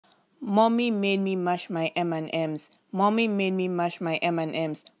Mommy made me mash my M&Ms. Mommy made me mash my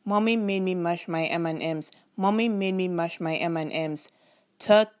M&Ms. Mommy made me mash my M&Ms. Mommy made me mash my M&Ms.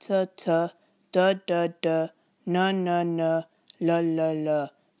 Ta ta ta, da da da, na na na, la la la.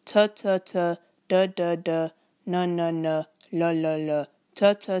 Ta ta ta, da da da, na na na, la la la.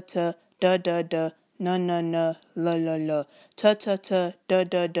 Ta ta ta, da da da, na na na, la la la. Ta ta ta, da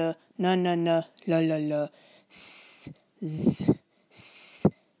da da, na na na, la la la. S z s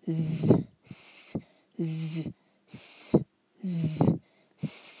z s z s z s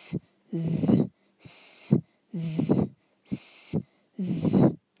z s z s z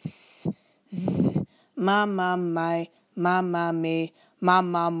z mama my mama me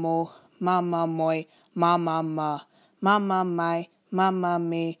mama mo mama moi mama ma mama my mama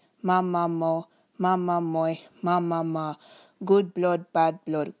me mama mo mama moi mama ma. Good blood, bad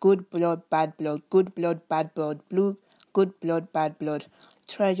blood, good blood, bad blood, good blood, bad blood, blue, good blood, bad blood.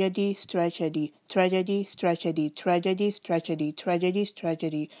 Tragedy, tragedy, tragedy, tragedy, tragedy, tragedy, tragedy,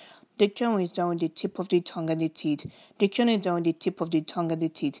 tragedy. Diction is down the tip of the tongue and the teeth. Diction is down the tip of the tongue and the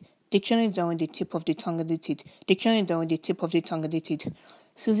teeth. Diction is down the tip of the tongue and the teeth. Diction is down the tip of the tongue and the teeth.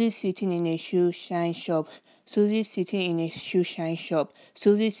 Susie sitting in a shoe shine shop. Susie sitting in a shoe shine shop.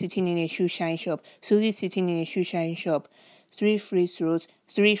 Susie sitting in a shoe shine shop. Susie sitting in a shoe shine shop. 3 free throws,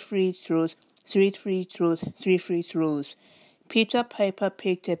 3 free throws, 3 free throws, 3 free throws. Peter Piper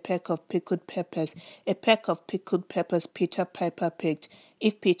picked a peck of pickled peppers. A peck of pickled peppers Peter Piper picked.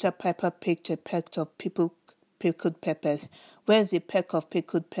 If Peter Piper picked a peck of pickled peppers, where's the peck of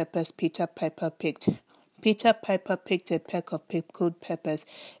pickled peppers Peter Piper picked? Peter Piper picked a peck of pickled peppers.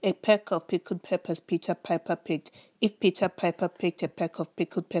 A peck of pickled peppers Peter Piper picked. If Peter Piper picked a peck of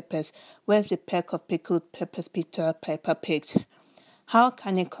pickled peppers, where's the peck of pickled peppers Peter Piper picked? How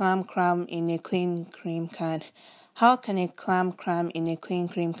can a clam cram in a clean cream can? How can a clam cram in a clean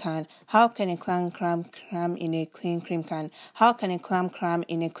cream can? How can a clam cram in a clean cream can? How can a clam cram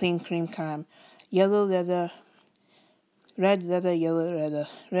in a clean cream can? Yellow leather, red leather, yellow leather,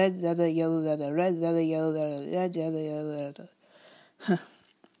 red leather, yellow leather, red leather, yellow leather, red leather, yellow leather.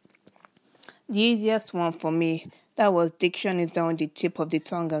 The easiest one for me, that was diction is down the tip of the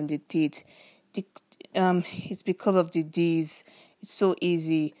tongue and the teeth. It's because of the D's. It's so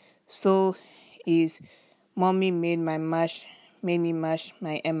easy. So is mommy made me mash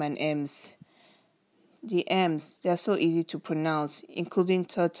my M&Ms. The M's, they're so easy to pronounce, including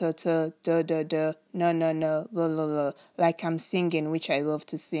ta ta ta, da da da, na na na, la la la, like I'm singing, which I love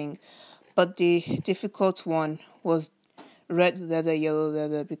to sing. But the difficult one was red leather, yellow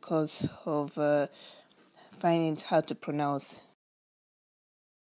leather, because of finding it hard to pronounce.